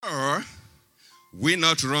will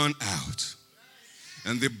not run out.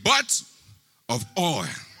 And the butt of oil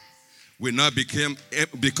will not become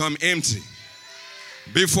empty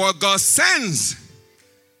before God sends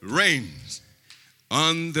rains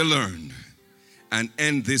on the land and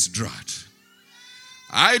end this drought.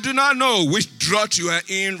 I do not know which drought you are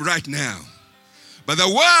in right now, but the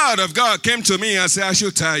word of God came to me and said, I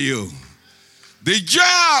should tell you, the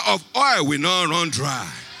jar of oil will not run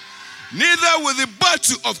dry, neither will the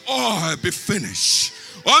bottle of oil be finished,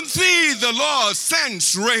 until the Lord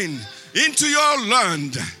sends rain into your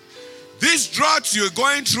land. This drought you're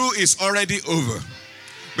going through is already over,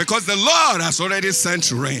 because the Lord has already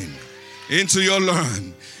sent rain into your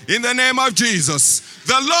land. In the name of Jesus,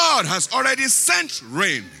 the Lord has already sent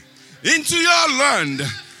rain into your land.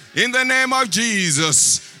 In the name of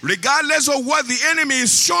Jesus, regardless of what the enemy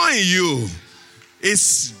is showing you,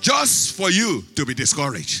 it's just for you to be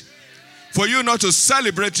discouraged, for you not to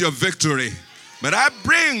celebrate your victory. But I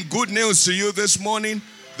bring good news to you this morning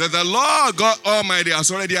that the Lord God Almighty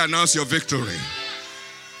has already announced your victory.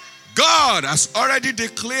 God has already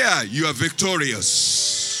declared you are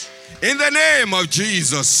victorious. In the name of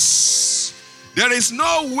Jesus, there is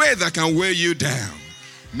no way that can weigh you down.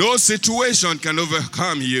 No situation can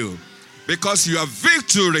overcome you, because you have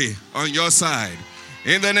victory on your side.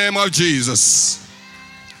 In the name of Jesus.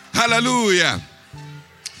 Hallelujah.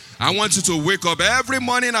 I want you to wake up every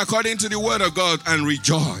morning according to the word of God and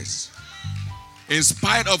rejoice, in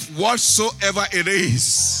spite of whatsoever it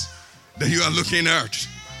is that you are looking at.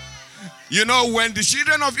 You know, when the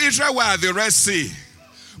children of Israel were at the Red Sea,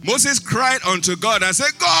 Moses cried unto God and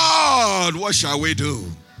said, God, what shall we do?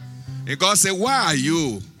 And God said, why are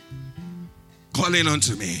you calling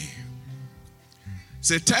unto me? He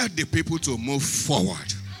said, tell the people to move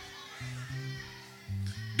forward.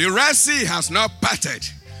 The Red Sea has not parted,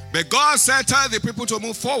 but God said, tell the people to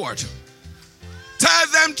move forward. Tell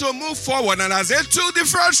them to move forward. And as they took the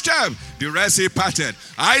first step, the Red Sea parted.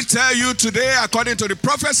 I tell you today, according to the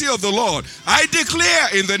prophecy of the Lord, I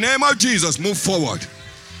declare in the name of Jesus, move forward.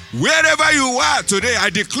 Wherever you are today, I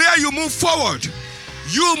declare you move forward.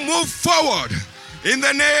 You move forward in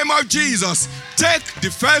the name of Jesus. Take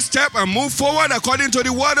the first step and move forward according to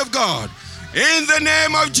the word of God. In the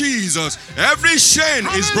name of Jesus, every chain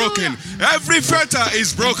is broken. Every fetter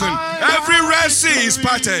is broken. Every Red Sea is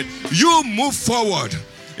parted. You move forward.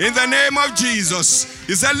 In the name of Jesus.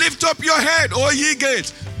 He said, lift up your head, O ye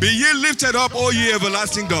gates. Be ye lifted up, O ye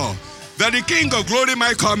everlasting door, that the King of glory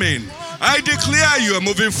might come in. I declare you are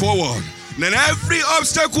moving forward. Then every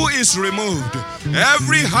obstacle is removed.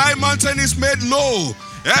 Every high mountain is made low.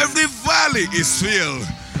 Every valley is filled.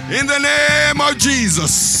 In the name of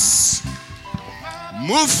Jesus.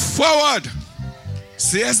 Move forward,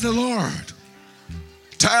 says the Lord.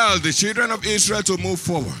 Tell the children of Israel to move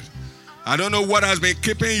forward. I don't know what has been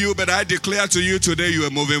keeping you, but I declare to you today you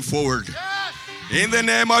are moving forward. In the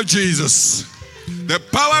name of Jesus. The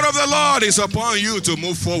power of the Lord is upon you to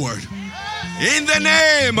move forward. In the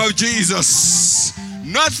name of Jesus.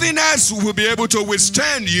 Nothing else will be able to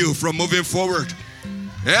withstand you from moving forward.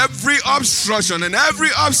 Every obstruction and every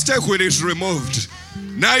obstacle is removed.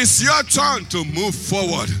 Now it's your turn to move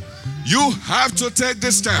forward. You have to take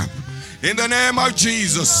this step. In the name of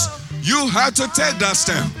Jesus, you have to take that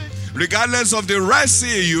step, regardless of the Red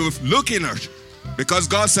Sea you're looking at, because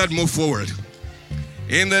God said move forward.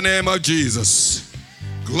 In the name of Jesus.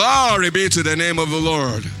 Glory be to the name of the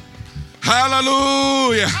Lord.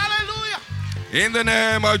 Hallelujah. Hallelujah. In the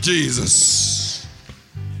name of Jesus.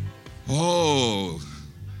 Oh.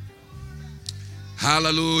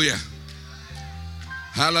 Hallelujah.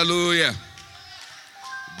 Hallelujah.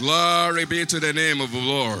 Glory be to the name of the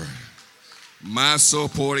Lord.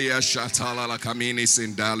 Masoporia shatala la kamini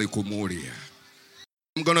sindali kumuria.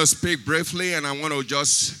 I'm going to speak briefly, and I want to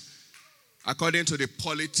just, according to the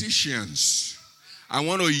politicians, I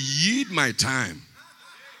want to yield my time.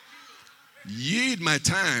 Yield my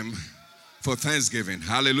time for Thanksgiving.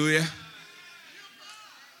 Hallelujah.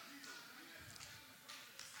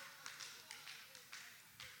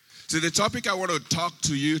 So the topic I want to talk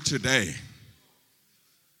to you today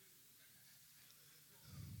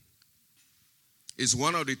is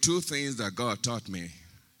one of the two things that God taught me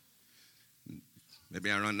maybe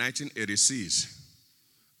around 1986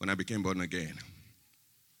 when I became born again.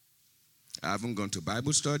 I haven't gone to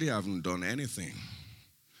Bible study. I haven't done anything.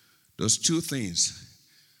 Those two things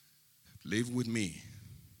live with me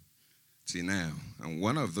till now. And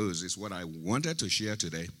one of those is what I wanted to share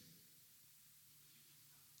today,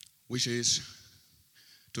 which is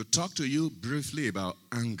to talk to you briefly about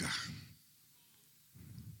anger.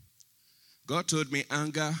 God told me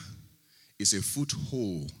anger is a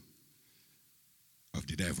foothold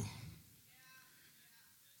the devil.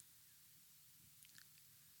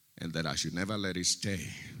 And that I should never let it stay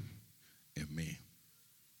in me.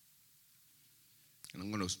 And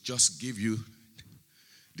I'm going to just give you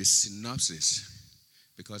the synopsis,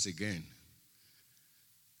 because again,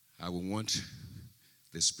 I will want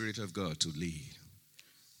the Spirit of God to lead.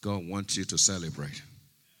 God wants you to celebrate.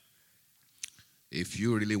 If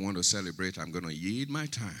you really want to celebrate, I'm going to yield my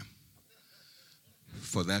time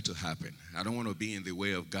for that to happen. I don't want to be in the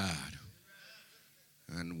way of God.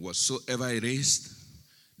 And whatsoever it is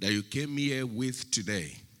that you came here with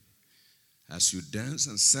today, as you dance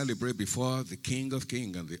and celebrate before the King of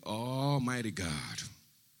Kings and the Almighty God,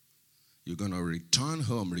 you're going to return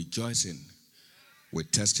home rejoicing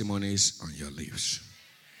with testimonies on your lips.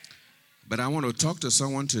 But I want to talk to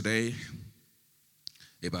someone today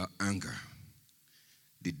about anger,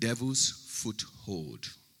 the devil's foothold.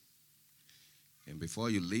 And before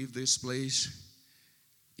you leave this place,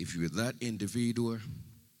 if you're that individual,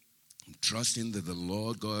 I'm trusting that the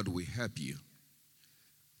Lord God will help you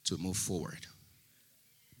to move forward.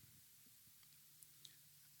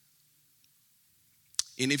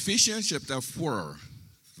 In Ephesians chapter 4,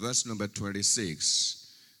 verse number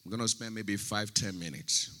 26, I'm going to spend maybe 5-10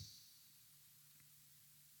 minutes.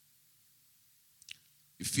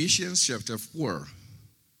 Ephesians chapter 4,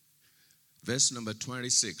 verse number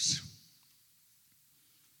 26.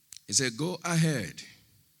 It said, go ahead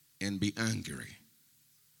and be angry.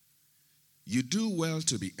 You do well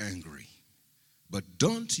to be angry, but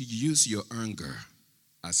don't use your anger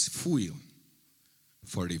as fuel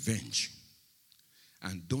for revenge.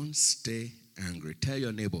 And don't stay angry. Tell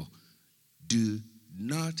your neighbor, do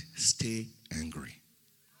not stay angry.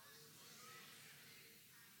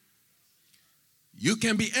 You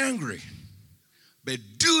can be angry, but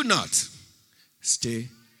do not stay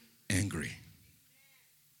angry.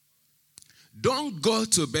 Don't go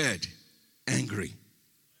to bed angry.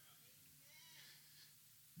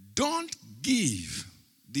 Don't give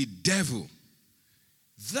the devil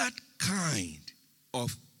that kind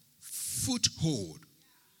of foothold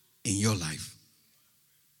in your life.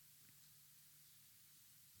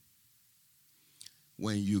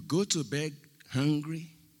 When you go to bed hungry,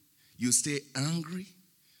 you stay angry,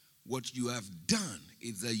 what you have done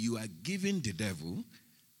is that you are giving the devil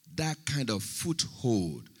that kind of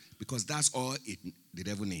foothold, because that's all the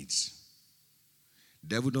devil needs.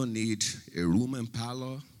 The devil don't need a room and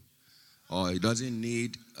parlor, or he doesn't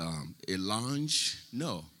need a lounge.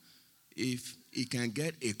 No. If he can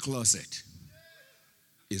get a closet,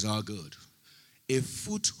 it's all good. A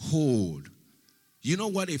foothold. You know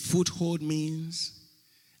what a foothold means?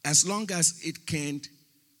 As long as it can't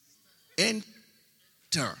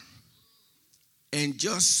enter, and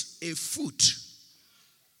just a foothold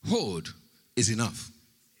is enough.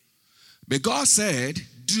 But God said,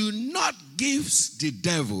 do not give the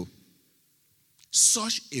devil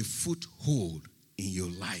such a foothold in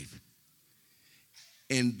your life.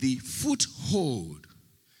 And the foothold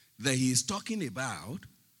that he is talking about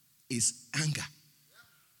is anger.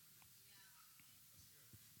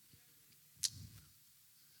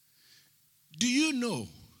 Do you know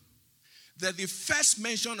that the first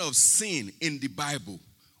mention of sin in the Bible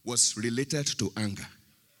was related to anger?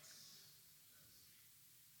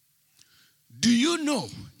 Do you know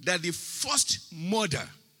that the first murder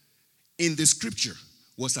in the scripture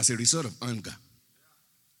was as a result of anger?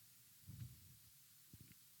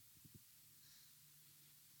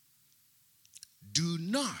 Do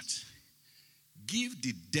not give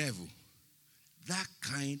the devil that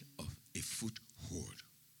kind of a foothold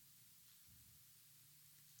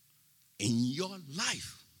in your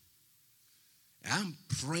life. I'm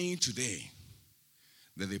praying today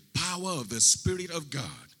that the power of the Spirit of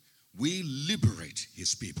God will liberate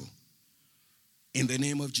his people in the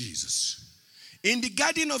name of Jesus. In the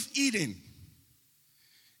Garden of Eden,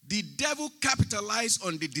 the devil capitalized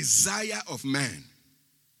on the desire of man.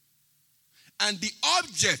 And the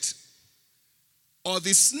object or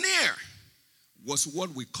the snare was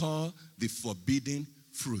what we call the forbidden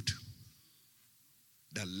fruit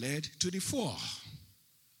that led to the fall.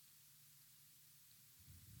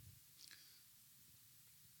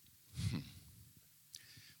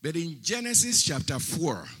 But in Genesis chapter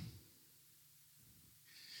 4,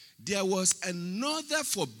 there was another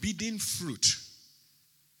forbidden fruit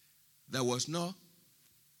that was not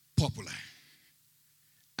popular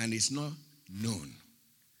and is not known.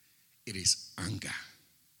 It is anger.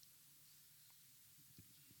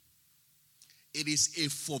 It is a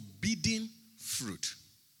forbidden fruit.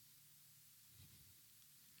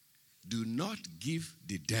 Do not give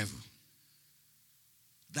the devil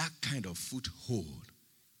that kind of foothold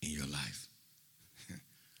in your life.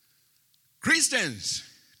 Christians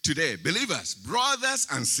today, believers, brothers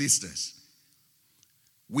and sisters,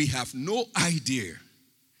 we have no idea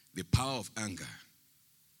the power of anger.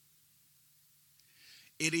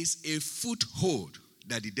 It is a foothold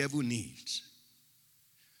that the devil needs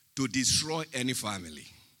to destroy any family,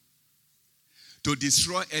 to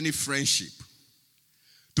destroy any friendship,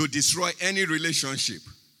 to destroy any relationship,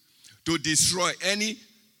 to destroy any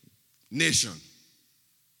nation.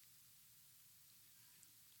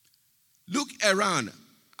 Look around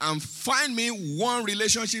and find me one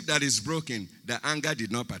relationship that is broken that anger did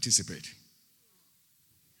not participate.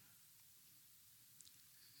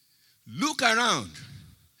 Look around.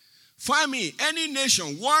 Find me any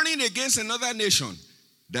nation warring against another nation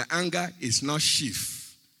that anger is not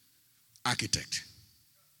chief architect.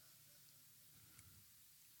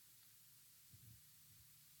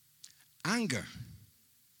 Anger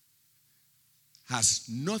has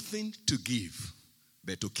nothing to give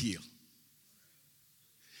but to kill.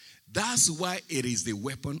 That's why it is the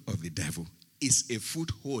weapon of the devil. It's a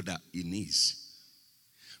foothold that it needs.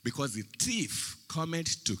 Because the thief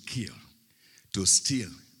cometh to kill, to steal,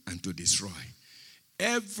 and to destroy.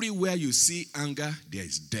 Everywhere you see anger, there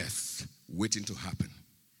is death waiting to happen.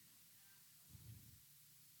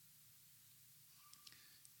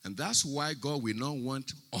 And that's why God will not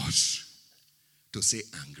want us to say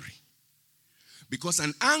angry. Because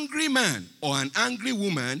an angry man or an angry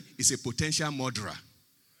woman is a potential murderer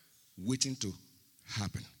waiting to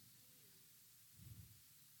happen.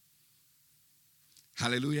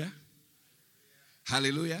 Hallelujah.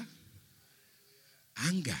 Hallelujah.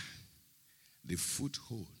 Anger, the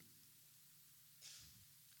foothold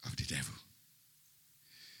of the devil.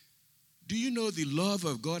 Do you know the love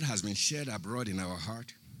of God has been shared abroad in our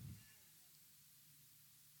heart?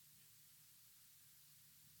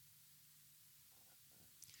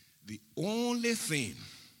 The only thing,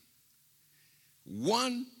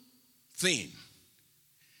 one thing,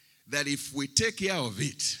 that if we take care of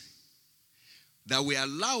it, that will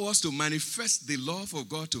allow us to manifest the love of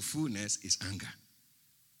God to fullness is anger.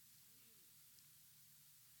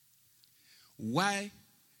 Why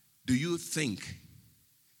do you think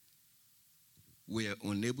we are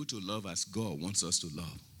unable to love as God wants us to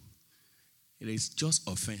love? It is just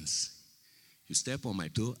offense. You step on my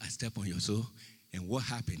toe, I step on your toe, and what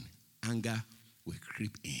happened? Anger will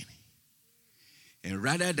creep in. And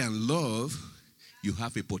rather than love, you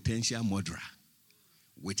have a potential murderer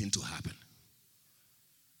waiting to happen.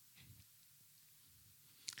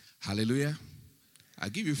 Hallelujah. I'll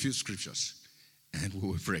give you a few scriptures and we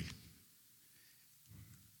will pray.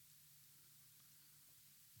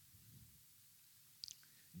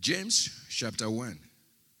 James chapter 1,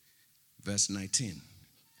 verse 19.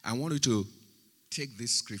 I want you to take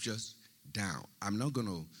these scriptures down. I'm not going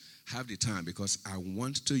to have the time because I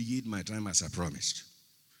want to yield my time as I promised.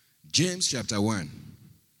 James chapter 1,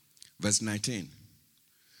 verse 19.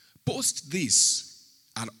 Post this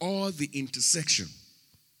at all the intersection.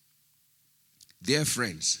 Dear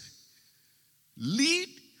friends, lead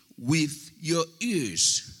with your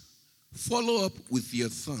ears, follow up with your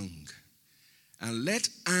tongue, and let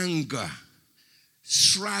anger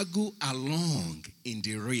straggle along in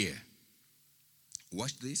the rear.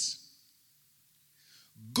 Watch this.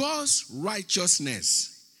 God's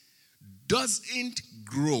righteousness doesn't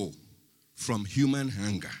grow from human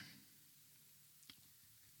anger.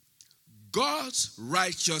 God's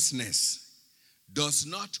righteousness does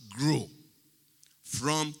not grow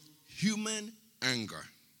from human anger.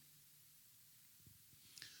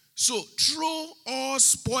 So throw all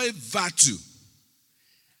spoiled virtue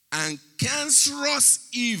and cancerous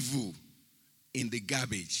evil in the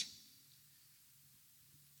garbage.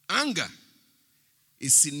 Anger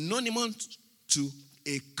is synonymous to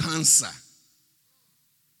a cancer.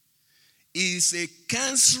 It is a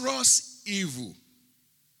cancerous evil.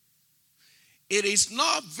 It is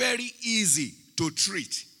not very easy to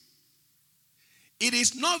treat. It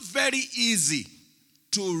is not very easy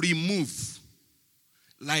to remove,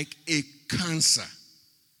 like a cancer.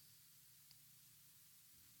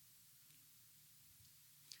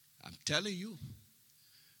 I'm telling you,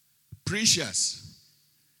 preachers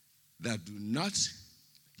that do not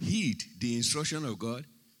heed the instruction of God,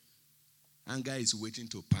 anger is waiting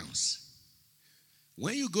to pounce.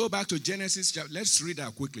 When you go back to Genesis, let's read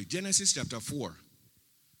that quickly. Genesis chapter 4.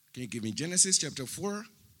 Can you give me Genesis chapter 4?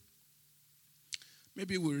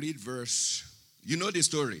 Maybe we'll read verse, you know the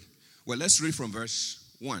story. Well, let's read from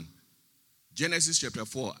verse 1. Genesis chapter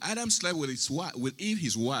 4. Adam slept with Eve,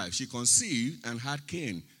 his wife. She conceived and had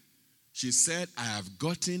Cain. She said, I have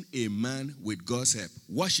gotten a man with God's help.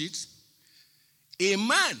 Watch it. A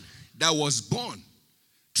man that was born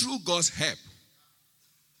through God's help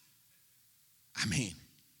I mean,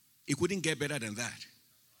 it couldn't get better than that.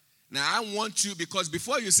 Now, I want you, because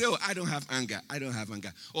before you say, oh, I don't have anger.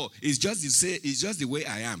 Oh, it's just the way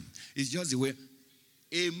I am. It's just the way.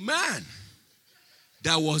 A man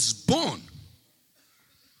that was born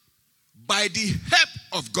by the help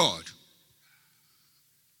of God,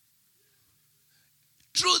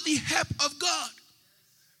 through the help of God.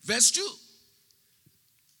 Verse 2.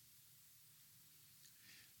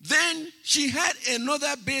 Then she had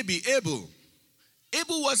another baby, Abel.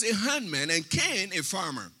 Abel was a handman and Cain a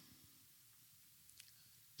farmer.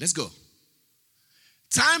 Let's go.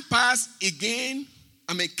 Time passed again.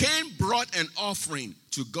 Cain brought an offering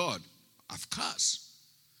to God. Of course.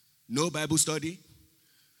 No Bible study.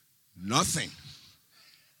 Nothing.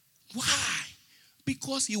 Why?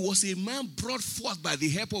 Because he was a man brought forth by the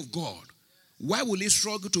help of God. Why will he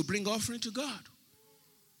struggle to bring offering to God?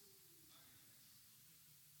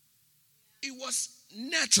 It was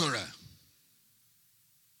natural.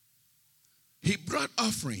 He brought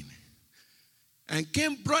offering. And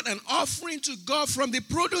Cain brought an offering to God from the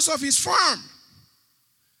produce of his farm.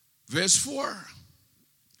 Verse 4.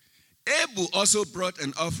 Abel also brought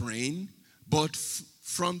an offering, but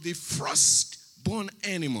from the firstborn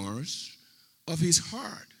animals of his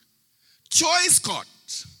herd, choice cut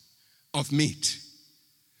of meat.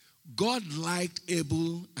 God liked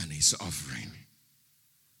Abel and his offering.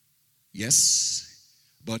 Yes,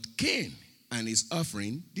 but Cain and his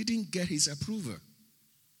offering didn't get his approval.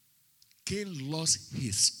 Cain lost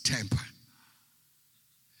his temper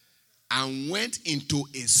and went into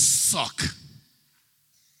a sulk.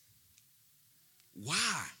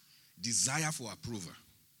 Why? Desire for approval.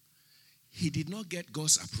 He did not get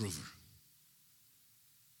God's approval.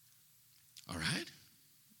 All right?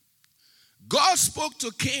 God spoke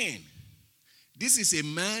to Cain. This is a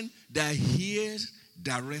man that hears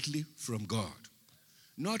directly from God.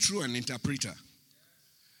 Not through an interpreter.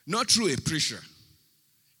 Not through a preacher.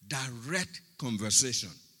 Direct conversation.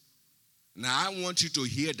 Now, I want you to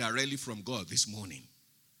hear directly from God this morning.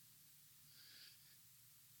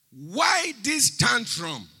 Why this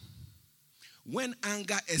tantrum? When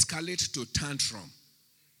anger escalates to tantrum,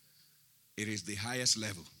 it is the highest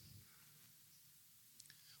level.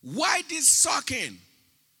 Why this sulking?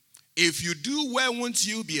 If you do well, won't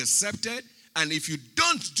you be accepted? And if you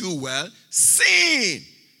don't do well, sin.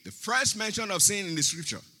 The first mention of sin in the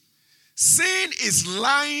scripture. Sin is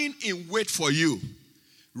lying in wait for you,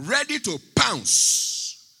 ready to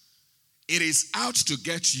pounce. It is out to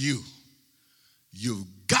get you. You've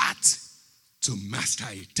got to master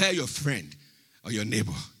it. Tell your friend or your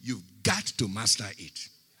neighbor, you've got to master it.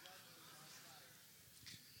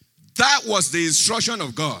 That was the instruction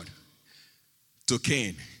of God to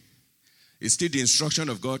Cain. It's still the instruction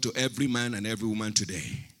of God to every man and every woman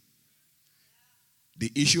today.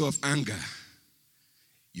 The issue of anger,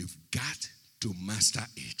 you've got to master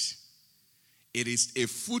it. It is a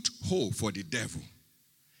foothold for the devil.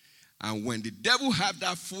 And when the devil have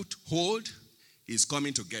that foothold, he's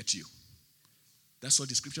coming to get you. That's what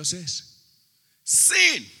the scripture says.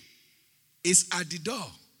 Sin is at the door.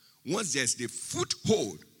 Once there's the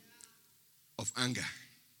foothold of anger,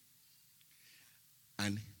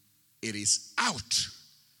 and it is out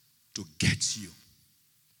to get you.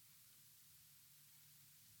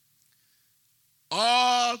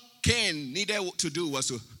 All Cain needed to do was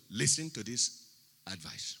to listen to this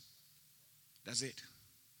advice. That's it.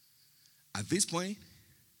 At this point,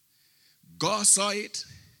 God saw it,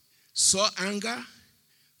 saw anger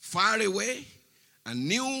far away, and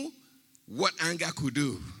knew what anger could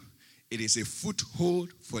do. It is a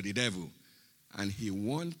foothold for the devil. And he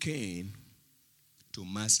warned Cain to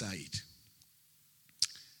master it.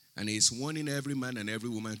 And he's warning every man and every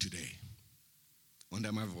woman today,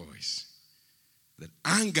 under my voice, that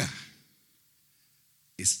anger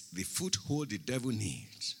is the foothold the devil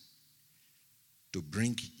needs to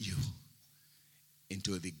bring you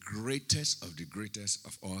into the greatest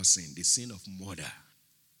of all sin, the sin of murder.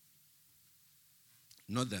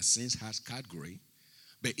 Not that sins has category,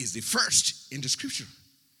 but it's the first in the scripture.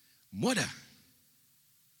 Murder.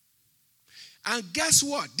 And guess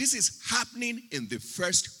what? This is happening in the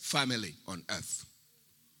first family on earth.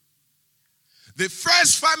 The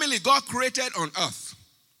first family God created on earth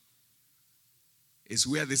is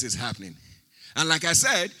where this is happening. And like I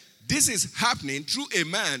said, this is happening through a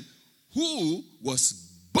man who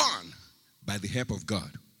was born by the help of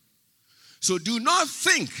God. So do not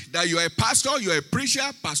think that you are a pastor, you are a preacher,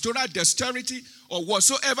 pastoral dexterity, or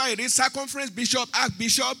whatsoever it is, circumference bishop,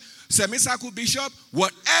 archbishop, semicircle bishop,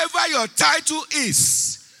 whatever your title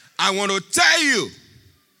is, I want to tell you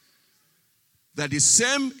that the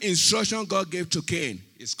same instruction God gave to Cain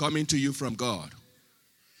is coming to you from God,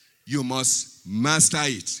 you must master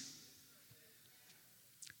it.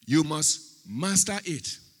 You must master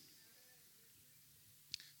it.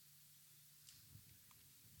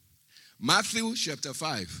 Matthew chapter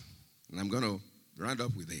 5, and I'm going to round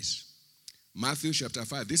up with this. Matthew chapter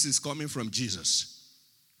 5, this is coming from Jesus.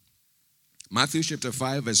 Matthew chapter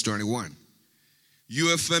 5, verse 21.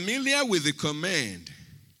 You are familiar with the command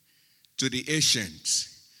to the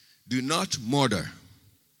ancients, do not murder.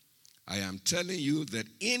 I am telling you that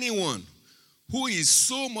anyone who is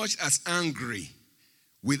so much as angry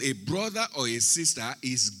with a brother or a sister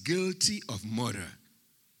is guilty of murder.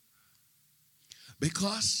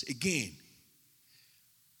 Because, again,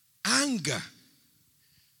 anger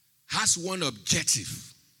has one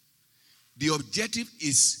objective. The objective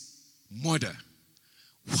is murder.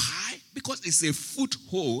 Why? Because it's a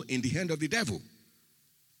foothold in the hand of the devil.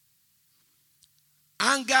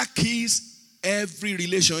 Anger kills every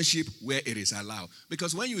relationship where it is allowed.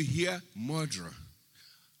 Because when you hear murderer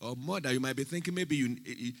or murder, you might be thinking maybe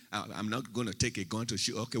I'm not going to take a gun to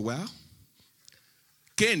shoot. Okay, well,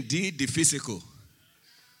 Cain did the physical,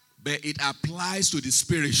 but it applies to the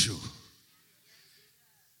spiritual.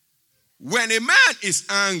 When a man is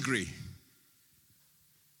angry,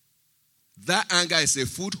 that anger is a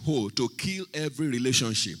foothold to kill every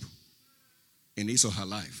relationship in his or her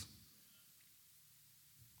life.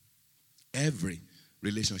 Every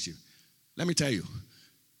relationship. Let me tell you,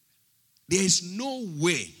 there is no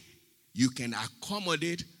way you can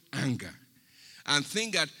accommodate anger and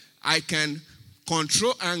think that I can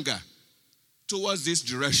control anger towards this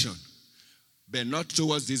direction, but not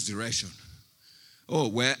towards this direction. Oh,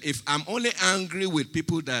 well, if I'm only angry with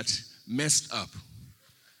people that messed up,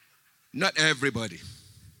 not everybody.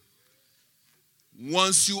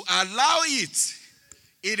 Once you allow it,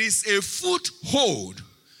 it is a foothold.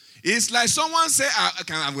 It's like someone say,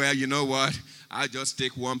 well, you know what? I'll just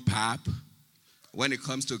take one pap. When it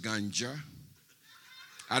comes to ganja,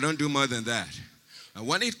 I don't do more than that. And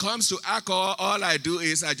when it comes to alcohol, all I do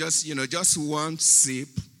is I just one sip.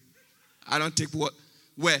 I don't take what.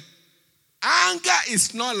 Well, anger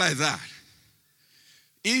is not like that.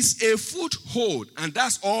 It's a foothold, and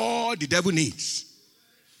that's all the devil needs.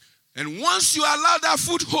 And once you allow that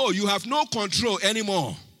foothold, you have no control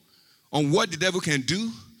anymore on what the devil can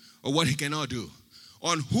do or what he cannot do,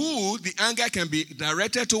 on who the anger can be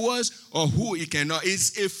directed towards or who it cannot.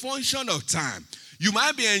 It's a function of time. You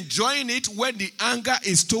might be enjoying it when the anger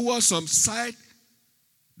is towards some side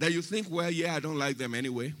that you think, well, yeah, I don't like them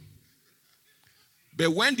anyway.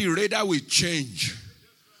 But when the radar will change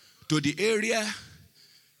to the area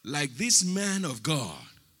like this man of God,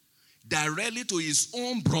 directly to his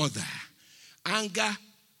own brother, anger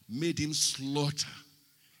made him slaughter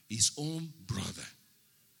his own brother.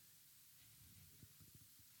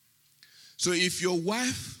 So if your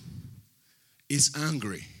wife is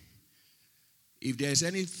angry, if there's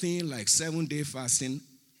anything like 7-day fasting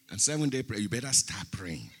and 7-day prayer, you better start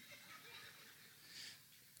praying.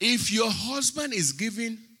 If your husband is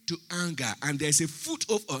given to anger and there's a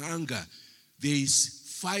foothold of anger, there is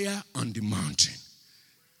fire on the mountain.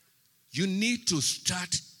 You need to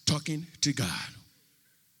start talking to God.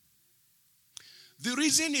 The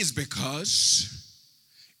reason is because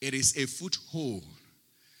it is a foothold.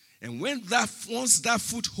 And once that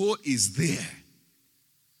foothold is there,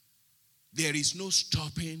 there is no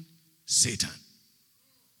stopping Satan.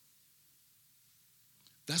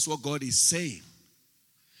 That's what God is saying.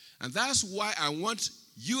 And that's why I want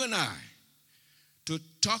you and I to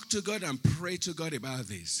talk to God and pray to God about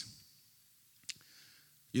this.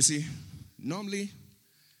 You see, normally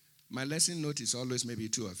my lesson note is always maybe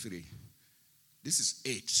 2 or 3. This is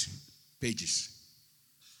 8 pages.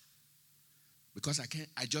 Because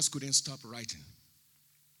I just couldn't stop writing.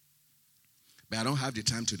 But I don't have the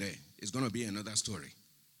time today. It's going to be another story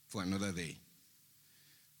for another day.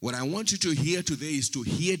 What I want you to hear today is to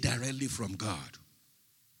hear directly from God.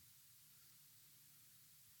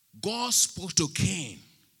 God spoke to Cain.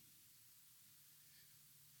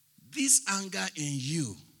 This anger in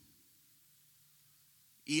you,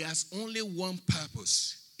 it has only one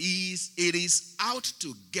purpose. It is out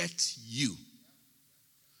to get you.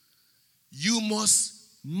 You must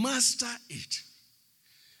master it.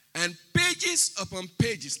 And pages upon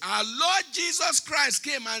pages, our Lord Jesus Christ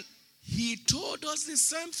came and he told us the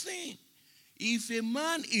same thing. If a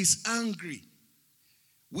man is angry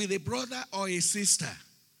with a brother or a sister,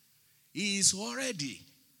 he is already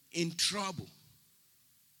in trouble.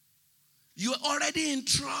 You are already in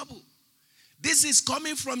trouble. This is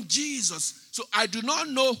coming from Jesus. So I do not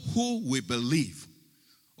know who we believe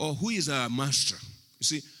or who is our master. You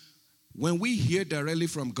see, When we hear directly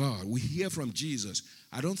from God, we hear from Jesus,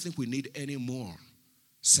 I don't think we need any more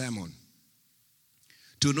sermon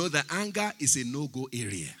to know that anger is a no-go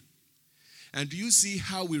area. And do you see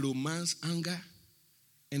how we romance anger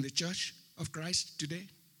in the church of Christ today?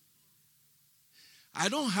 I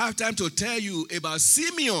don't have time to tell you about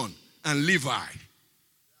Simeon and Levi,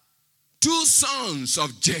 two sons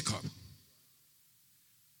of Jacob.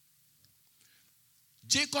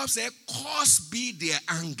 Jacob said, "Cursed be their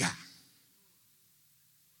anger."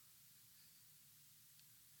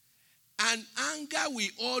 And anger will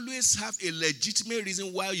always have a legitimate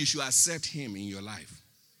reason why you should accept him in your life.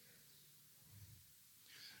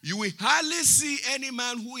 You will hardly see any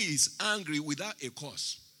man who is angry without a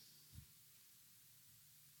cause.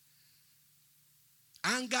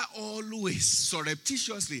 Anger always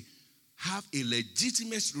surreptitiously have a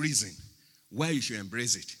legitimate reason why you should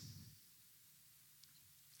embrace it.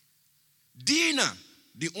 Dinah,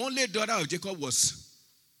 the only daughter of Jacob, was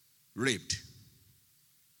raped.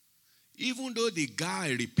 Even though the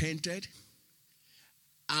guy repented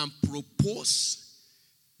and proposed,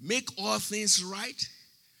 make all things right,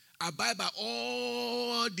 abide by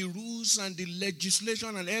all the rules and the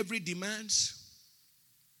legislation and every demands,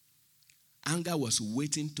 anger was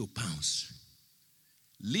waiting to pounce.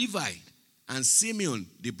 Levi and Simeon,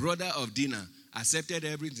 the brother of Dinah, accepted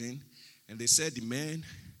everything, and they said the men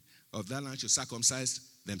of that land should circumcise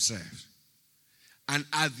themselves. And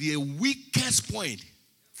at the weakest point,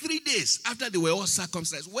 3 days after they were all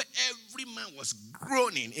circumcised, where every man was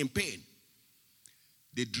groaning in pain,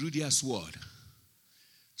 they drew their sword,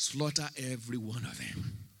 slaughter every one of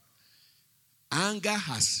them. Anger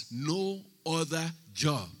has no other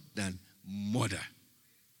job than murder.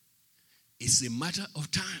 It's a matter of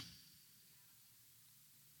time.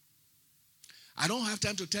 I don't have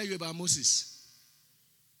time to tell you about Moses.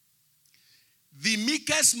 The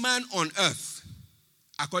meekest man on earth,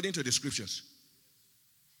 according to the scriptures.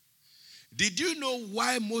 Did you know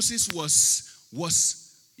why Moses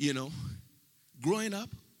was growing up?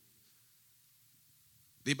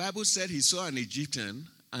 The Bible said he saw an Egyptian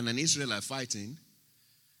and an Israelite fighting,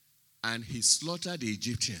 and he slaughtered the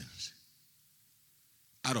Egyptians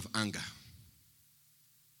out of anger.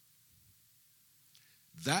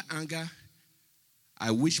 That anger,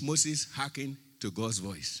 I wish Moses hearkened to God's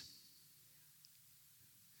voice.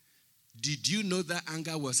 Did you know that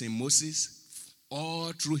anger was in Moses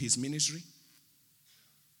all through his ministry?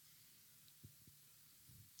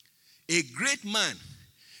 A great man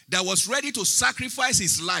that was ready to sacrifice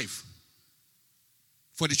his life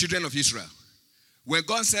for the children of Israel. When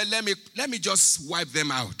God said, let me just wipe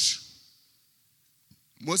them out,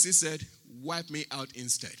 Moses said, wipe me out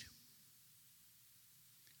instead.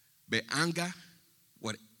 But anger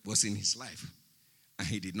was in his life, and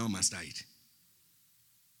he did not master it.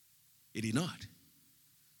 He did not.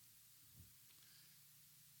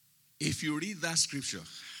 If you read that scripture,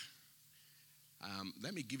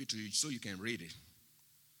 let me give it to you so you can read it.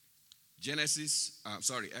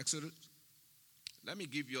 Exodus. Let me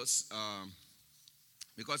give yours,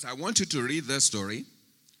 because I want you to read that story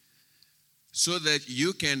so that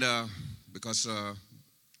you can, because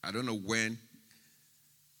I don't know when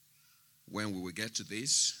we will get to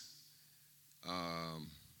this.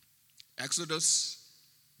 Exodus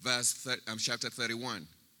chapter 31.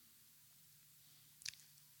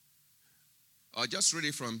 Or just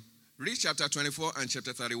read chapter 24 and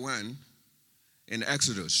chapter 31 in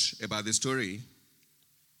Exodus about the story.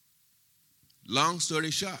 Long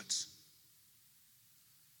story short,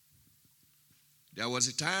 there was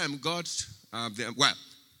a time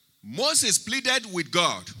Moses pleaded with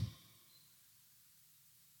God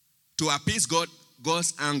to appease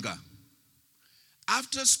God's anger.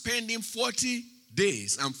 After spending 40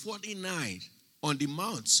 days and 40 nights on the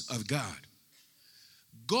mounts of God,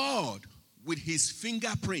 God, with his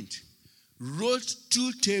fingerprint, wrote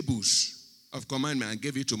 2 tables of commandment and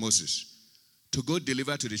gave it to Moses to go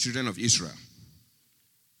deliver to the children of Israel.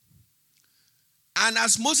 And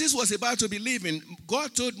as Moses was about to be leaving,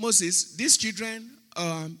 God told Moses, these children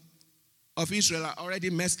of Israel are already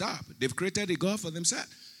messed up. They've created a God for themselves.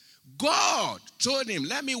 God told him,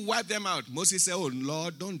 let me wipe them out. Moses said, oh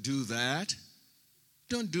Lord, don't do that.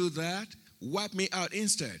 Don't do that. Wipe me out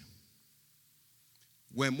instead.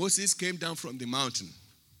 When Moses came down from the mountain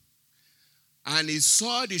and he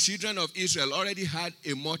saw the children of Israel already had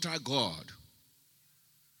a mortal God,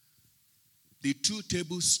 the 2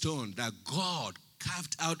 tablespones that God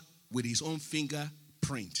carved out with his own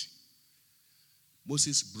fingerprint,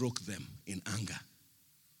 Moses broke them in anger.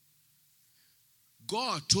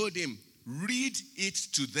 God told him, read it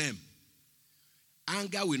to them.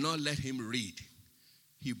 Anger will not let him read.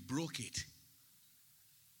 he broke it.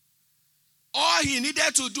 All he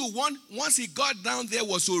needed to do once he got down there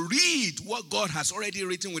was to read what God has already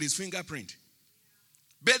written with his fingerprint.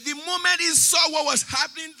 But the moment he saw what was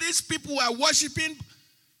happening, these people were worshiping,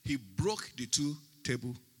 he broke the 2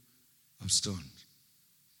 tables of stone.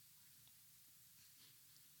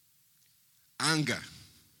 Anger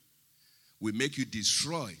will make you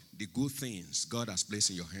destroy the good things God has placed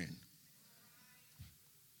in your hand.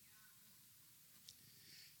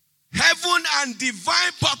 Heaven and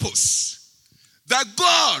divine purpose that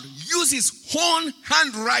God uses his own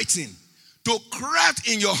handwriting to craft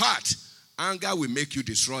in your heart, anger will make you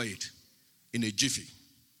destroy it in a jiffy.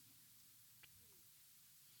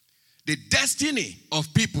 The destiny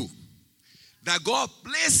of people that God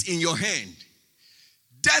placed in your hand,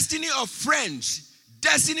 destiny of friends,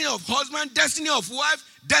 destiny of husband, destiny of wife,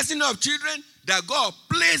 destiny of children that God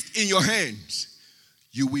placed in your hands,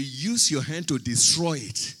 you will use your hand to destroy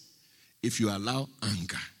it if you allow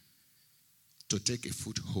anger to take a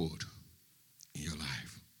foothold in your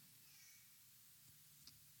life.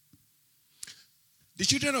 The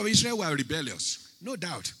children of Israel were rebellious. No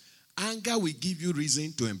doubt. Anger will give you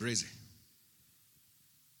reason to embrace it.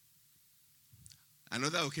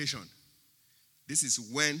 Another occasion. This is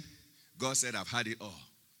when God said, I've had it all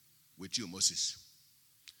with you, Moses.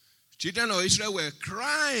 Children of Israel were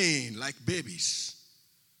crying like babies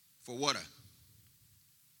for water.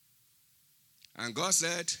 And God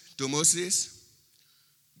said to Moses,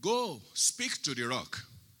 go speak to the rock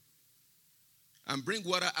and bring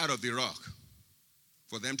water out of the rock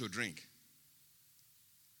for them to drink.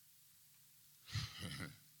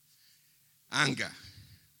 Anger.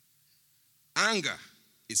 Anger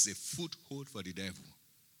is a foothold for the devil.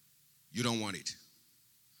 You don't want it.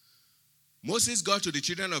 Moses got to the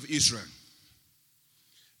children of Israel.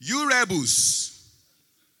 You rebels,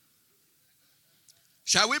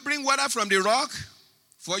 shall we bring water from the rock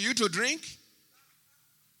for you to drink?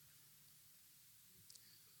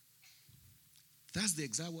 That's the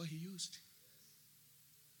exact word he used.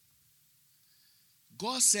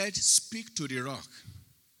 God said, speak to the rock.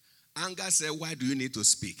 Anger said, why do you need to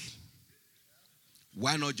speak?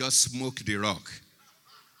 Why not just smoke the rock?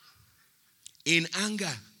 In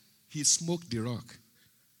anger, he smoked the rock.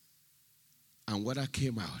 And water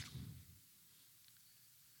came out.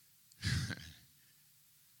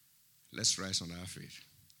 Let's rise on our feet.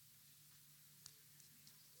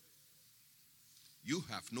 You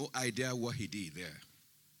have no idea what he did there.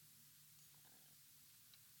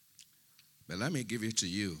 But let me give it to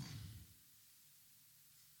you.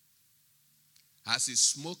 As he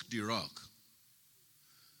smoked the rock,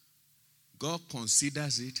 God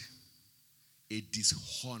considers it a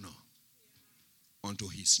dishonor unto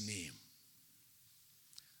his name.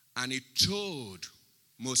 And he told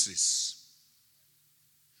Moses,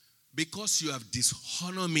 because you have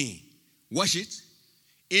dishonored me, watch it,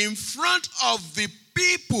 in front of the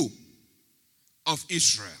people of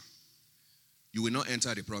Israel, you will not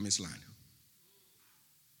enter the promised land.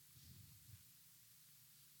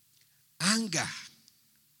 Anger,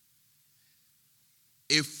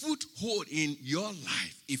 a foothold in your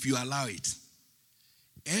life, if you allow it.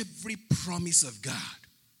 Every promise of God,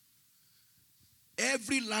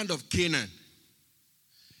 every land of Canaan,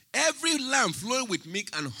 every land flowing with milk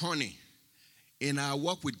and honey in our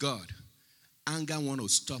walk with God, anger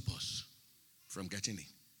wants to stop us from getting it.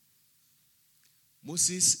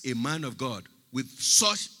 Moses, a man of God with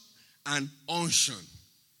such an unction,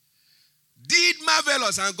 did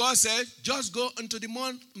marvelous, and God said, just go into the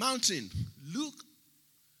mountain. Look,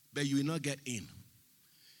 but you will not get in.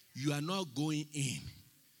 You are not going in.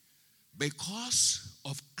 Because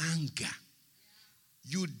of anger,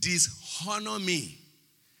 you dishonor me.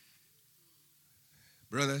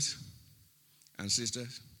 Brothers and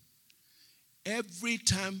sisters, every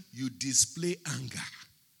time you display anger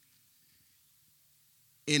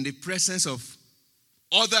in the presence of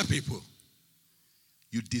other people,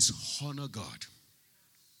 you dishonor God.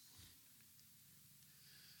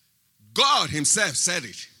 God himself said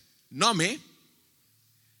it, not me.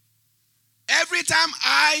 Every time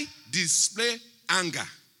I display anger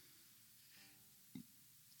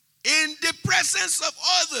in the presence of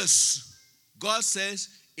others, God says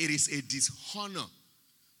it is a dishonor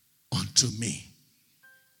unto me.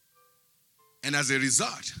 And as a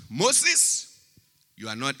result, Moses, you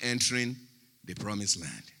are not entering the promised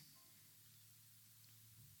land.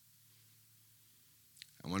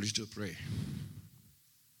 I want you to pray.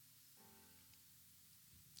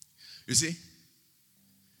 You see,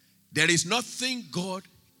 there is nothing God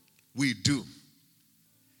will do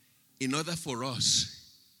in order for us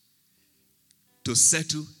to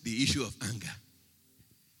settle the issue of anger.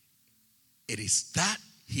 It is that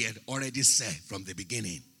he had already said from the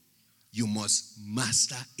beginning. You must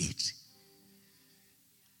master it.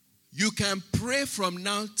 You can pray from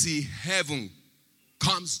now till heaven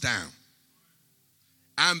comes down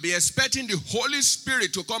and be expecting the Holy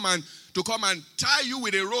Spirit to come and tie you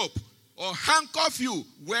with a rope or handcuff you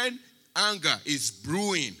when anger is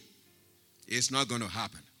brewing. It's not going to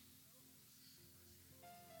happen.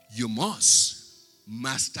 You must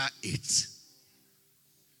master it.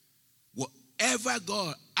 Whatever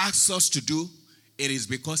God asks us to do, it is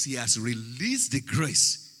because he has released the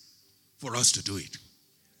grace for us to do it.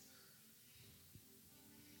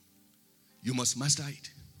 You must master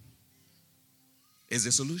it. Is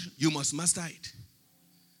the solution? You must master it.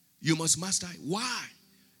 You must master it. Why?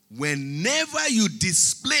 Whenever you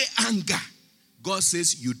display anger, God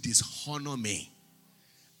says you dishonor me.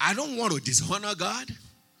 I don't want to dishonor God.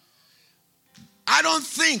 I don't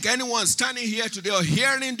think anyone standing here today or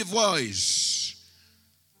hearing the voice,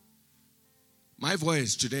 my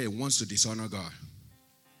voice today wants to dishonor God.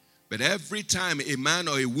 But every time a man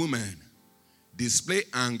or a woman display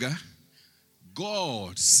anger,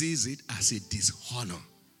 God sees it as a dishonor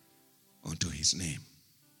unto his name.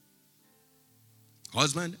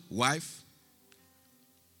 Husband, wife,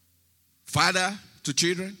 father to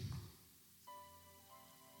children,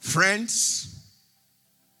 friends,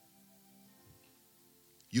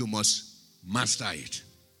 you must master it.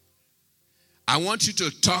 I want you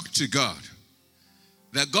to talk to God.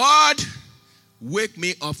 That God, wake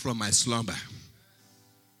me up from my slumber.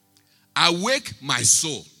 Awake my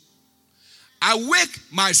soul. Awake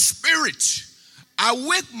my spirit.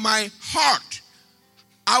 Awake my heart.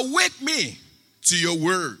 Awake me to your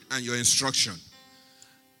word and your instruction.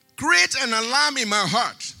 Create an alarm in my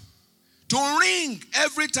heart to ring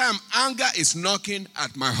every time anger is knocking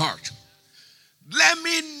at my heart. Let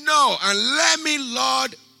me know and let me,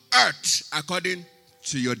 Lord, act according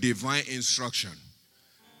to your divine instruction,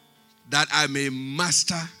 that I may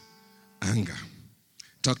master anger.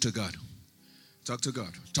 Talk to God. Talk to God.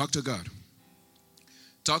 Talk to God.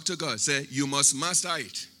 Talk to God. Say, you must master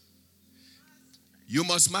it. You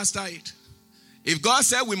must master it. If God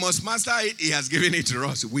said we must master it, he has given it to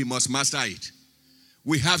us. We must master it.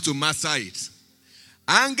 We have to master it.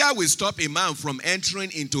 Anger will stop a man from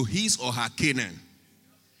entering into his or her Canaan.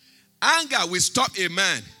 Anger will stop a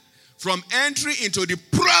man from entering into the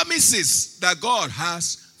promises that God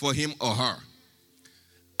has for him or her.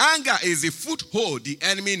 Anger is the foothold the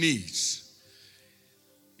enemy needs.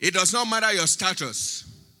 It does not matter your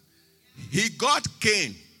status. He got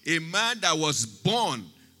Cain, a man that was born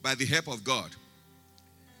by the help of God.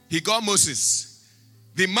 He got Moses,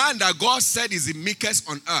 the man that God said is the meekest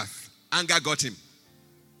on earth. Anger got him.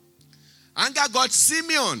 Anger got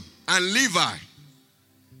Simeon and Levi,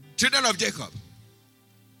 children of Jacob.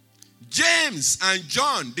 James and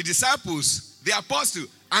John, the disciples, the apostle,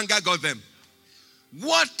 anger got them.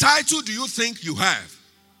 What title do you think you have?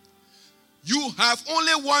 You have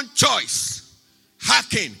only one choice.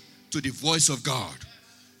 Hearken to the voice of God.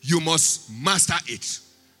 You must master it.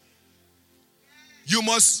 You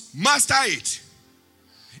must master it.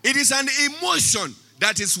 It is an emotion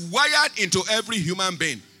that is wired into every human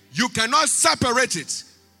being. You cannot separate it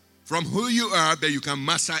from who you are, but you can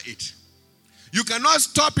master it. You cannot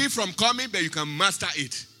stop it from coming, but you can master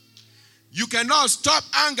it. You cannot stop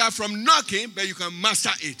anger from knocking, but you can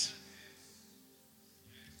master it.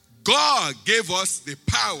 God gave us the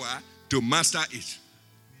power to master it.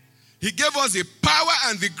 He gave us the power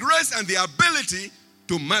and the grace and the ability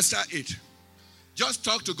to master it. Just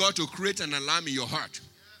talk to God to create an alarm in your heart.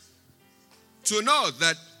 To know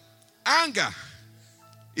that anger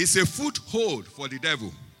is a foothold for the devil,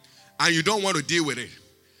 and you don't want to deal with it.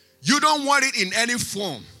 You don't want it in any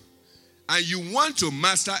form, and you want to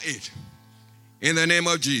master it. In the name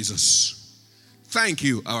of Jesus. Thank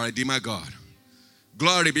you, our Redeemer God.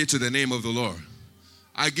 Glory be to the name of the Lord.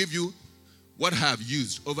 I give you what I have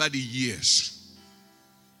used over the years.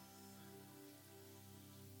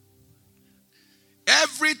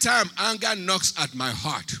 Every time anger knocks at my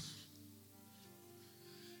heart,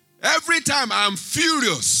 every time I'm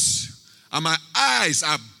furious and my eyes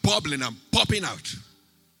are bubbling and popping out,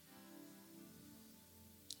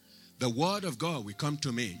 the word of God will come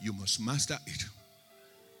to me. You must master it.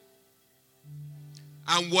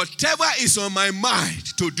 And whatever is on my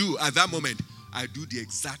mind to do at that moment, I do the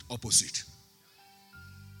exact opposite.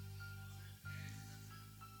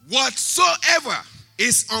 Whatsoever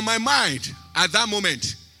is on my mind at that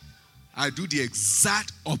moment, I do the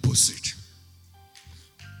exact opposite.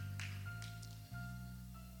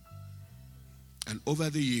 And over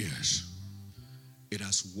the years, it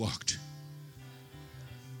has worked.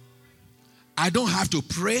 I don't have to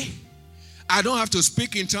pray. I don't have to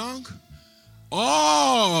speak in tongue.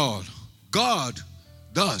 All God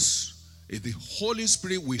does is the Holy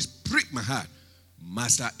Spirit will prick my heart,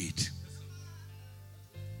 master it.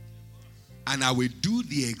 And I will do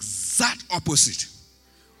the exact opposite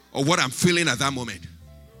of what I'm feeling at that moment.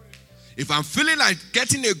 If I'm feeling like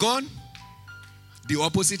getting a gun, the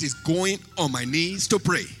opposite is going on my knees to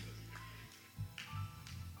pray.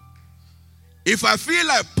 If I feel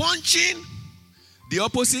like punching, the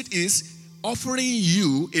opposite is offering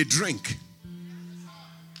you a drink.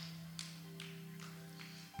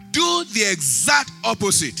 Do the exact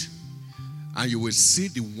opposite, and you will see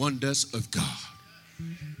the wonders of God.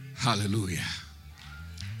 Hallelujah.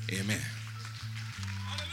 Amen.